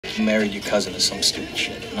you married your cousin or some stupid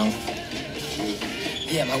shit, you know?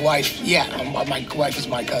 Yeah, my wife, my wife is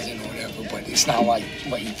my cousin or whatever, but it's not like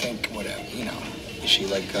what you think, whatever, you know. Is she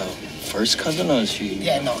like first cousin or is she?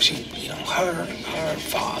 Yeah, no, she, you know, her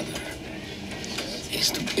father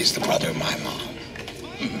is the brother of my mom.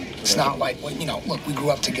 Mm-hmm. It's not like, well, you know, look, we grew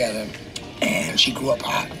up together, and she grew up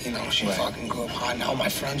hot, you know, she fucking grew up hot, and all my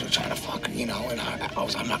friends were trying to fuck her, you know, and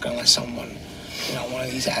I'm not gonna let someone, you know, one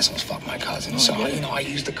of these assholes fuck my cousin. So, you know, I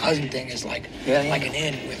use the cousin thing as like an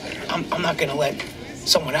in with her. I'm not gonna let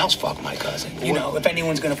someone else fuck my cousin. You know, if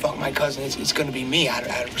anyone's gonna fuck my cousin, it's gonna be me out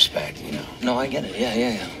of respect, you know. No, I get it.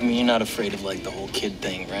 Yeah. I mean, you're not afraid of like the whole kid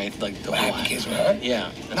thing, right? Like the whole having kids with her?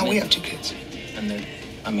 Yeah. No, we have 2 kids. And they're,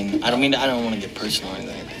 I mean, I don't want to get personal or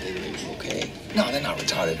anything. They're okay. No, they're not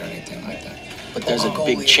retarded or anything like that. But there's a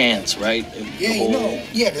big chance, right? Yeah, you know,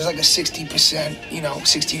 there's like a 60%, you know,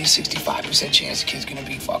 60 to 65% chance the kid's gonna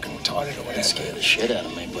be fucking retarded or whatever. That scared the shit out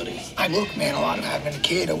of me, buddy. Look, man, a lot of having a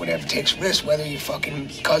kid or whatever takes risks, whether you're fucking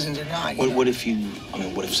cousins or not. What if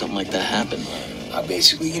something like that happened?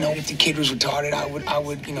 Basically, you know, if the kid was retarded, I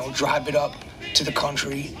would, you know, drive it up to the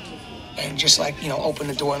country and just like, you know, open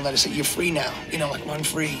the door and let it say, you're free now, you know, like run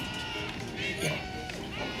free, you know.